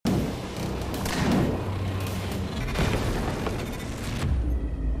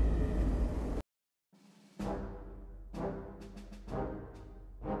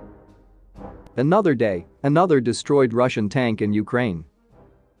Another day, another destroyed Russian tank in Ukraine.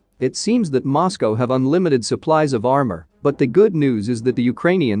 It seems that Moscow have unlimited supplies of armor, but the good news is that the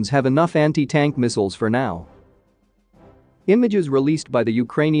Ukrainians have enough anti-tank missiles for now. Images released by the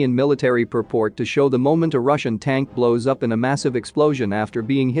Ukrainian military purport to show the moment a Russian tank blows up in a massive explosion after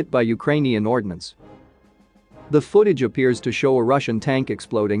being hit by Ukrainian ordnance. The footage appears to show a Russian tank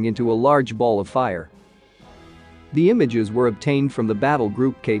exploding into a large ball of fire. The images were obtained from the Battle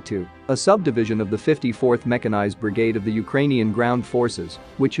Group K2, a subdivision of the 54th Mechanized Brigade of the Ukrainian Ground Forces,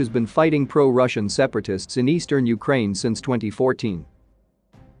 which has been fighting pro-Russian separatists in eastern Ukraine since 2014.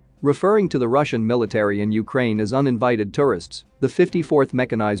 Referring to the Russian military in Ukraine as uninvited tourists, the 54th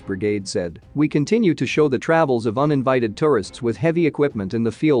Mechanized Brigade said, "We continue to show the travels of uninvited tourists with heavy equipment in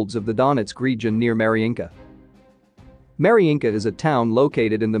the fields of the Donetsk region near Mariinka." Mariinka is a town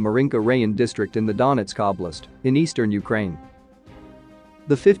located in the Marinka Rayon district in the Donetsk Oblast, in eastern Ukraine.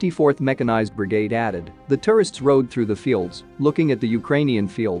 The 54th Mechanized Brigade added, "The tourists rode through the fields, looking at the Ukrainian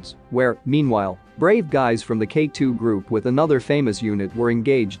fields, where, meanwhile, brave guys from the K2 group with another famous unit were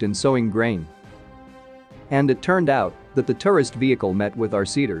engaged in sowing grain. And it turned out that the tourist vehicle met with our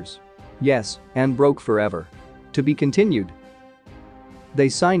cedars. Yes, and broke forever. To be continued." They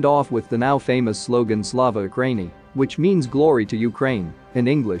signed off with the now famous slogan Slava Ukraini, which means glory to Ukraine, in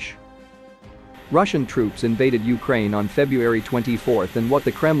English. Russian troops invaded Ukraine on February 24 in what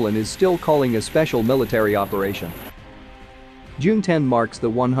the Kremlin is still calling a special military operation. June 10 marks the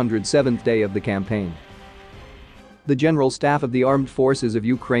 107th day of the campaign. The General Staff of the Armed Forces of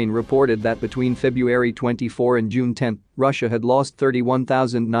Ukraine reported that between February 24 and June 10, Russia had lost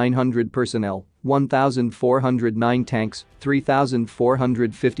 31,900 personnel, 1,409 tanks,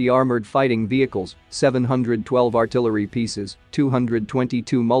 3,450 armored fighting vehicles, 712 artillery pieces,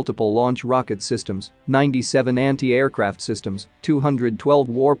 222 multiple launch rocket systems, 97 anti-aircraft systems, 212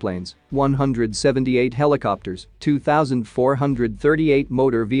 warplanes, 178 helicopters, 2,438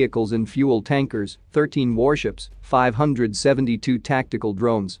 motor vehicles and fuel tankers, 13 warships, 572 tactical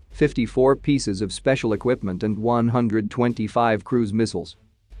drones, 54 pieces of special equipment and 125 cruise missiles.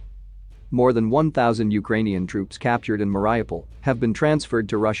 More than 1,000 Ukrainian troops captured in Mariupol have been transferred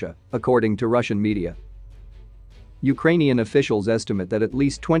to Russia, according to Russian media. Ukrainian officials estimate that at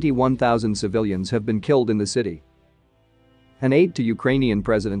least 21,000 civilians have been killed in the city. An aide to Ukrainian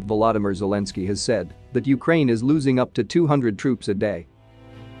President Volodymyr Zelensky has said that Ukraine is losing up to 200 troops a day.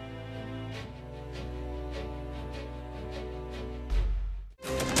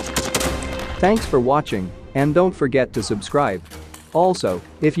 Thanks for watching, and don't forget to subscribe. Also,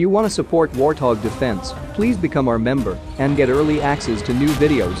 if you want to support Warthog Defense, please become our member and get early access to new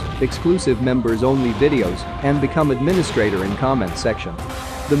videos, exclusive members-only videos, and become administrator in comment section.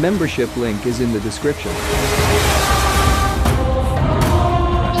 The membership link is in the description.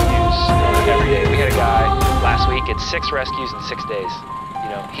 Rescues every day. We had a guy last week at 6 rescues in 6 days.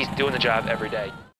 He's doing the job every day.